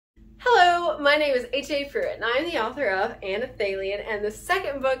my name is HAPruitt, and I'm the author of Anathalion and the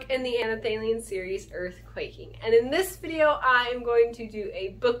second book in the Anathalion series, Earthquaking. And in this video, I'm going to do a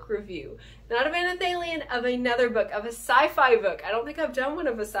book review. Not of Anathalion, of another book, of a sci-fi book. I don't think I've done one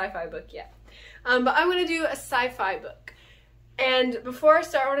of a sci-fi book yet. But I'm going to do a sci-fi book. And before I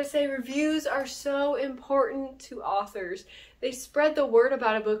start, I want to say reviews are so important to authors. They spread the word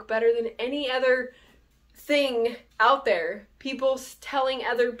about a book better than any other thing out there. People telling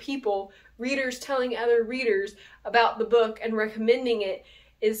other people, readers telling other readers about the book and recommending it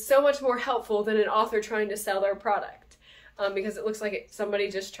is so much more helpful than an author trying to sell their product, because it looks like it's somebody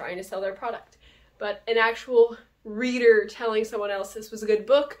just trying to sell their product. But an actual reader telling someone else this was a good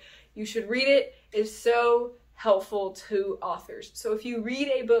book, you should read it, is so helpful to authors. So if you read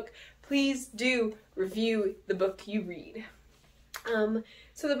a book, please do review the book you read.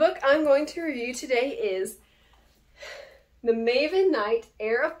 So the book I'm going to review today is The Maven Knight,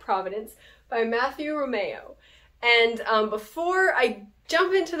 Heir of Providence by Matthew Romeo. And before I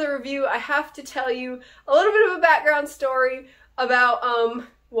jump into the review, I have to tell you a little bit of a background story about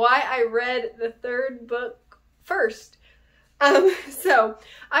why I read the third book first. So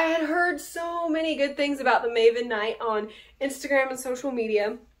I had heard so many good things about the Maven Knight on Instagram and social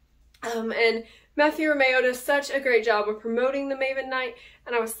media, and Matthew Romeo does such a great job of promoting the Maven Knight,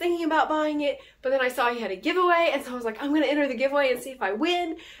 and I was thinking about buying it, but then I saw he had a giveaway, and so I was like, I'm going to enter the giveaway and see if I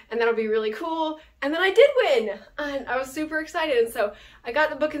win, and that'll be really cool. And then I did win, and I was super excited, and so I got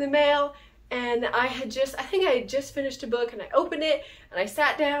the book in the mail, and I think I had just finished a book, and I opened it, and I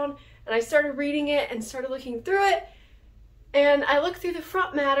sat down, and I started reading it, and started looking through it, and I looked through the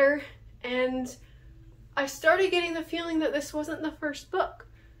front matter, and I started getting the feeling that this wasn't the first book.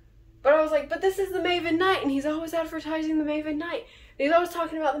 But I was like, but this is the Maven Knight, and he's always advertising the Maven Knight. And he's always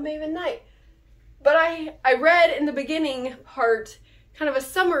talking about the Maven Knight. But I read in the beginning part kind of a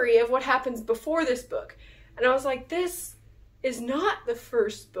summary of what happens before this book. And I was like, this is not the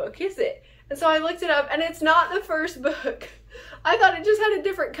first book, is it? And so I looked it up, and it's not the first book. I thought it just had a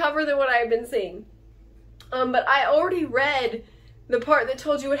different cover than what I had been seeing. But I already read the part that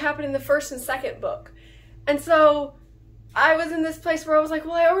told you what happened in the first and second book. And so I was in this place where I was like,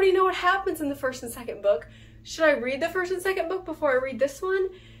 well, I already know what happens in the first and second book. Should I read the first and second book before I read this one?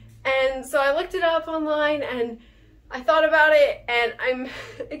 And so I looked it up online, and I thought about it, and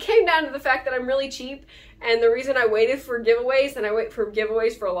it came down to the fact that I'm really cheap, and the reason I waited for giveaways, and I wait for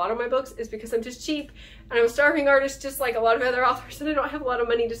giveaways for a lot of my books, is because I'm just cheap, and I'm a starving artist just like a lot of other authors, and I don't have a lot of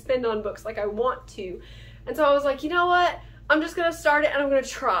money to spend on books like I want to. And so I was like, you know what? I'm just going to start it, and I'm going to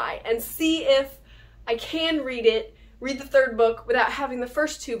try and see if I can read the third book without having the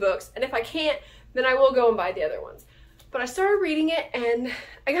first two books, and if I can't, then I will go and buy the other ones. But I started reading it, and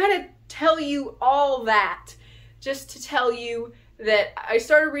I gotta tell you all that just to tell you that I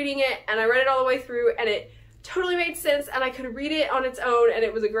started reading it, and I read it all the way through, and it totally made sense, and I could read it on its own, and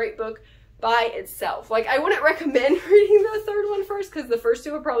it was a great book by itself. Like, I wouldn't recommend reading the third one first, because the first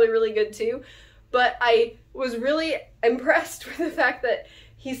two are probably really good too, but I was really impressed with the fact that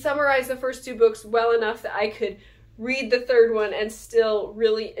he summarized the first two books well enough that I could read the third one and still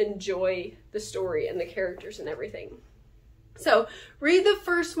really enjoy the story and the characters and everything. So read the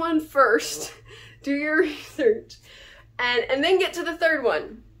first one first, do your research, and then get to the third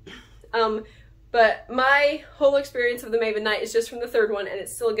one. But my whole experience of the Maven Knight is just from the third one, and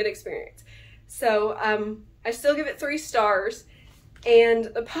it's still a good experience. So I still give it 3 stars, and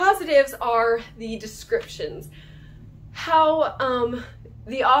the positives are the descriptions. How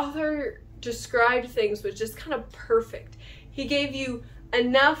the author described things was just kind of perfect. He gave you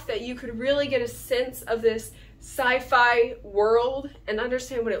enough that you could really get a sense of this sci-fi world and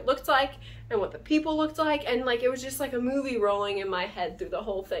understand what it looked like and what the people looked like, and like it was just like a movie rolling in my head through the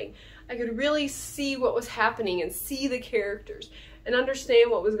whole thing. I could really see what was happening and see the characters and understand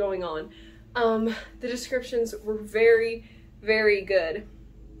what was going on. The descriptions were very, very good.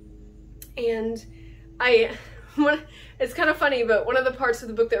 And it's kind of funny, but one of the parts of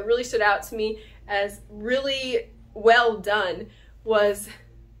the book that really stood out to me as really well done was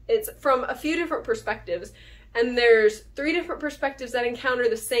it's from a few different perspectives, and there's 3 different perspectives that encounter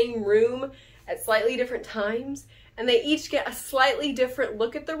the same room at slightly different times, and they each get a slightly different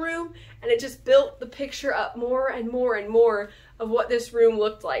look at the room, and it just built the picture up more and more and more of what this room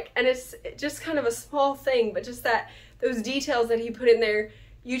looked like. And it's just kind of a small thing, but just those details that he put in there,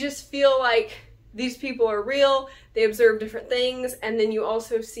 you just feel like these people are real, they observe different things, and then you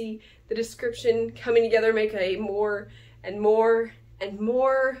also see the description coming together, make a more and more and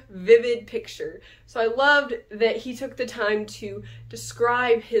more vivid picture. So I loved that he took the time to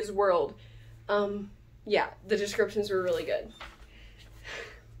describe his world. Yeah, the descriptions were really good.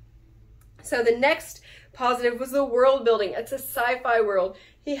 So the next positive was the world building. It's a sci-fi world.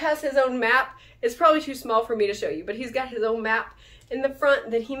 He has his own map. It's probably too small for me to show you, but he's got his own map in the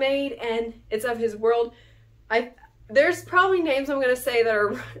front that he made, and it's of his world. There's probably names I'm going to say that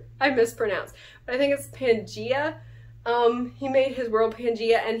are I mispronounce, but I think it's Pangea. He made his world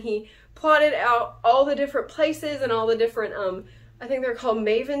Pangea, and he plotted out all the different places and all the different, I think they're called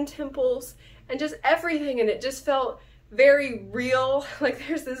Maven temples, and just everything, and it just felt very real, like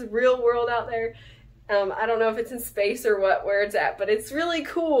there's this real world out there. I don't know if it's in space or where it's at, but it's really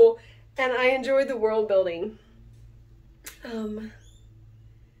cool, and I enjoyed the world building. And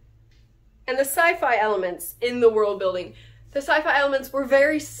the sci-fi elements in the world building. The sci-fi elements were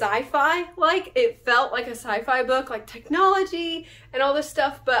very sci-fi, like it felt like a sci-fi book, like technology and all this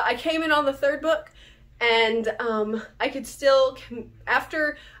stuff, but I came in on the third book, and I could still, I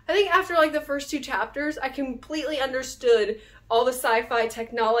think after like the first 2 chapters, I completely understood all the sci-fi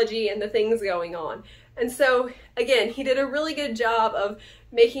technology and the things going on. And so again, he did a really good job of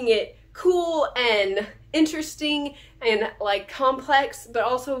making it cool and interesting and like complex, but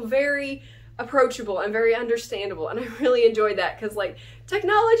also very approachable and very understandable, and I really enjoyed that because like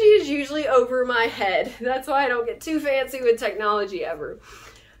technology is usually over my head. That's why I don't get too fancy with technology ever.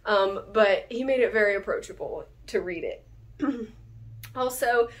 But he made it very approachable to read it.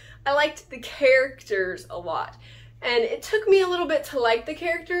 Also, I liked the characters a lot, and it took me a little bit to like the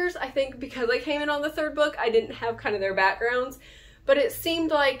characters. I think because I came in on the third book, I didn't have kind of their backgrounds, but it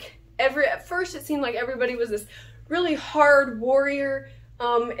seemed like at first it seemed like everybody was this really hard warrior.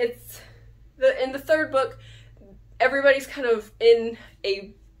 In the third book, everybody's kind of in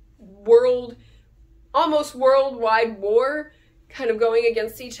a almost worldwide war, kind of going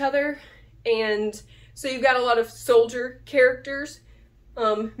against each other. And so you've got a lot of soldier characters,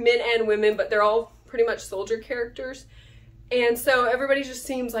 men and women, but they're all pretty much soldier characters. And so everybody just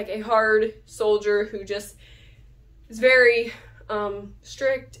seems like a hard soldier who just is very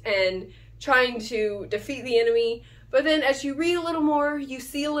strict and trying to defeat the enemy. But then as you read a little more, you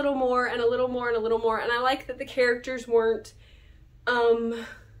see a little more and a little more and a little more. And I like that the characters weren't,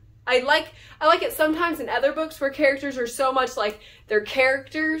 I like it sometimes in other books where characters are so much like they're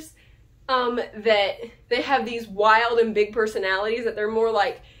characters, that they have these wild and big personalities, that they're more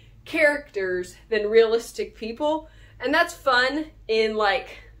like characters than realistic people. And that's fun in like,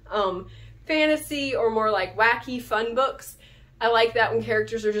 fantasy or more like wacky fun books. I like that when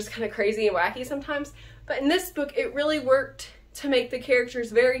characters are just kind of crazy and wacky sometimes. But in this book, it really worked to make the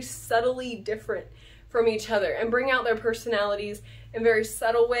characters very subtly different from each other and bring out their personalities in very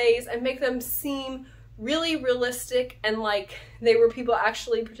subtle ways and make them seem really realistic and like they were people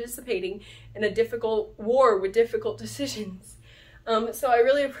actually participating in a difficult war with difficult decisions. So I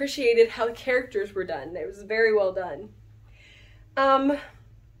really appreciated how the characters were done. It was very well done.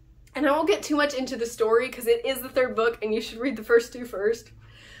 And I won't get too much into the story because it is the third book and you should read the first 2 first.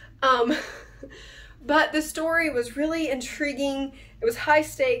 But the story was really intriguing. It was high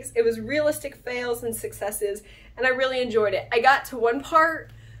stakes. It was realistic fails and successes, and I really enjoyed it. I got to one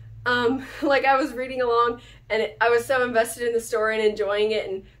part, like I was reading along, and I was so invested in the story and enjoying it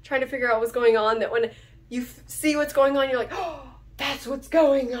and trying to figure out what's going on that when you see what's going on, you're like, oh, that's what's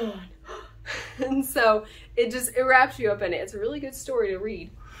going on. And so it wraps you up in it. It's a really good story to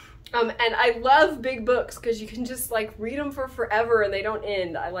read. And I love big books because you can just like read them for forever and they don't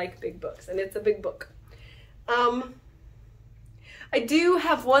end. I like big books, and it's a big book. I do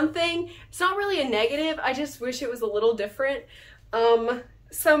have one thing. It's not really a negative. I just wish it was a little different.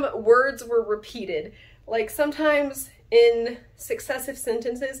 Some words were repeated. Like sometimes in successive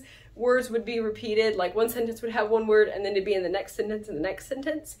sentences, words would be repeated. Like one sentence would have one word and then it'd be in the next sentence and the next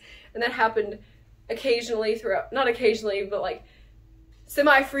sentence. And that happened occasionally throughout, not occasionally, but like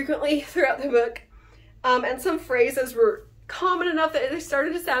semi-frequently throughout the book. And some phrases were common enough that they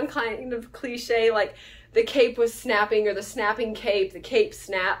started to sound kind of cliche, like the cape was snapping, or the snapping cape, the cape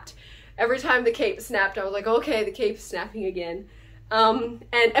snapped. Every time the cape snapped, I was like, okay, the cape's snapping again. And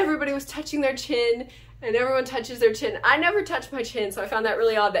everybody was touching their chin, and everyone touches their chin. I never touched my chin, so I found that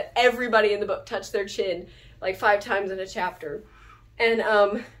really odd that everybody in the book touched their chin like 5 times in a chapter.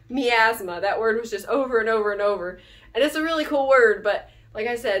 And miasma, that word was just over and over and over. And it's a really cool word, but like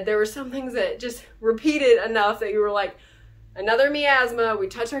I said, there were some things that just repeated enough that you were like, another miasma, we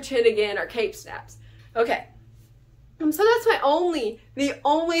touch our chin again, our cape snaps. Okay. So that's the only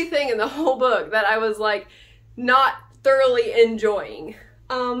thing in the whole book that I was like not thoroughly enjoying.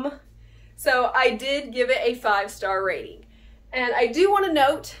 So I did give it a 5-star rating. And I do want to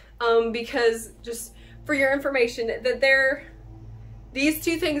note, because just for your information, that these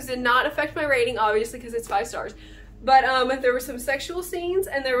 2 things did not affect my rating, obviously, because it's 5 stars. But there were some sexual scenes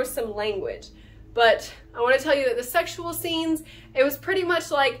and there was some language. But I want to tell you that the sexual scenes, it was pretty much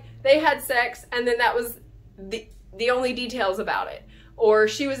like they had sex and then that was the only details about it. Or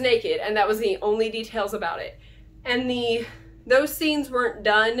she was naked and that was the only details about it. And those scenes weren't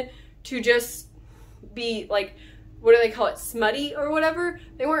done to just be like, what do they call it, smutty or whatever.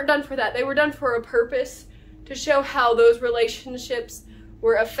 They weren't done for that. They were done for a purpose, to show how those relationships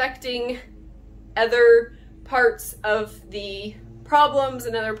were affecting other parts of the problems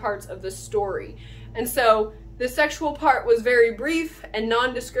and other parts of the story. And so the sexual part was very brief and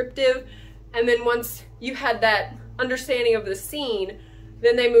non-descriptive, and then once you had that understanding of the scene,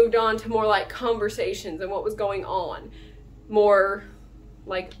 then they moved on to more like conversations and what was going on, more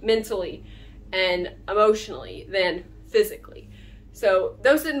like mentally and emotionally than physically. So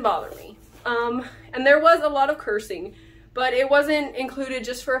those didn't bother me. And there was a lot of cursing, but it wasn't included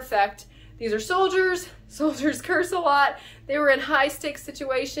just for effect. These are soldiers. Soldiers curse a lot. They were in high stakes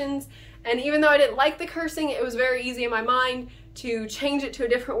situations. And even though I didn't like the cursing, it was very easy in my mind to change it to a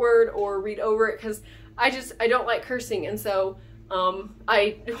different word or read over it, because I don't like cursing. And so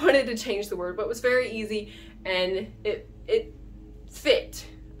I wanted to change the word, but it was very easy and it fit.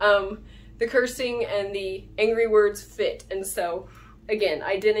 The cursing and the angry words fit. And so again,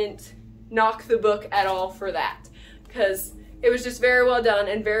 I didn't knock the book at all for that, because it was just very well done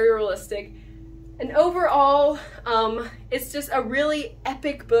and very realistic. And overall, it's just a really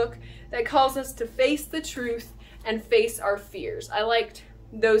epic book that calls us to face the truth and face our fears. I liked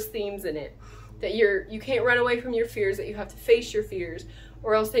those themes in it, that you can't run away from your fears, that you have to face your fears,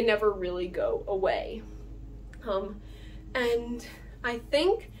 or else they never really go away. And I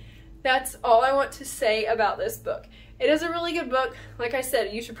think that's all I want to say about this book. It is a really good book. Like I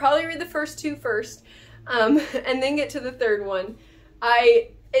said, you should probably read the first two first, and then get to the third one.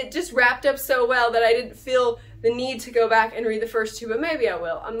 It just wrapped up so well that I didn't feel the need to go back and read the first two, but maybe I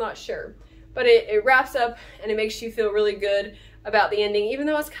will. I'm not sure. But it wraps up and it makes you feel really good about the ending, even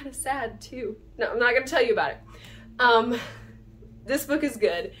though it's kind of sad too. No, I'm not going to tell you about it. This book is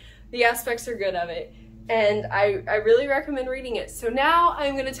good. The aspects are good of it, and I really recommend reading it. So now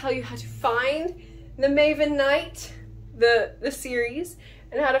I'm going to tell you how to find the Maven Knight, the series,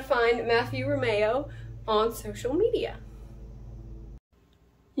 and how to find Matthew Romeo on social media.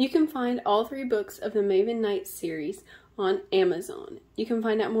 You can find all 3 books of the Maven Knight series on Amazon. You can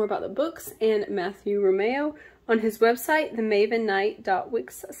find out more about the books and Matthew Romeo on his website,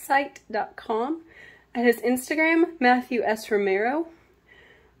 themavenknight.wixsite.com, at his Instagram, Matthew S. Romero,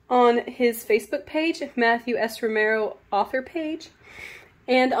 on his Facebook page, Matthew S. Romero author page,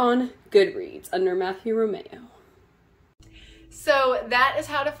 and on Goodreads under Matthew Romeo. So that is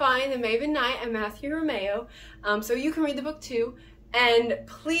how to find the Maven Knight and Matthew Romeo. So you can read the book too. And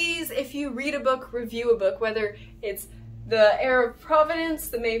please, if you read a book, review a book, whether it's the Heir of Providence,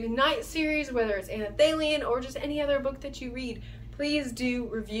 the Maven Knight series, whether it's Anathalion, or just any other book that you read, please do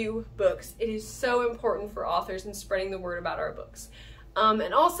review books. It is so important for authors and spreading the word about our books.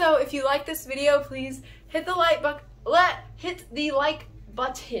 And also, if you like this video, please hit the like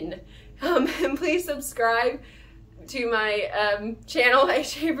button, and please subscribe to my channel,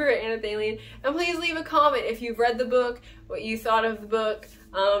 HAPruitt Anathalion, and please leave a comment if you've read the book, what you thought of the book,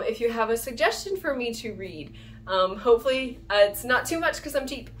 if you have a suggestion for me to read. Hopefully it's not too much because I'm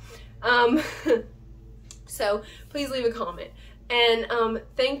cheap. So please leave a comment. And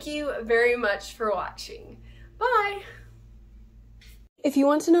thank you very much for watching. Bye! If you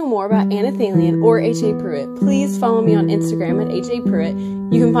want to know more about Anathalion or HAPruitt, please follow me on Instagram at HAPruitt.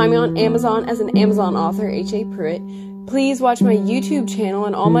 You can find me on Amazon as an Amazon author, HAPruitt. Please watch my YouTube channel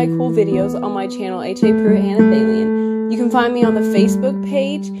and all my cool videos on my channel, HAPruitt Anathalion. You can find me on the Facebook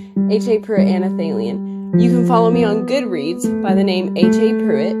page, HAPruitt Anathalion. You can follow me on Goodreads by the name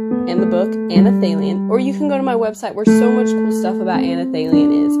HAPruitt and the book Anathalion, or you can go to my website where so much cool stuff about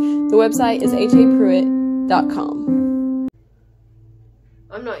Anathalion is. The website is HAPruitt.com.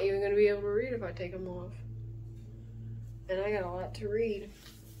 I'm not even going to be able to read if I take them off. And I got a lot to read.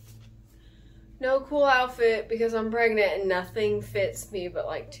 No cool outfit because I'm pregnant and nothing fits me but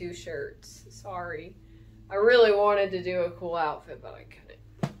like 2 shirts. Sorry. I really wanted to do a cool outfit, but I couldn't.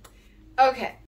 Okay.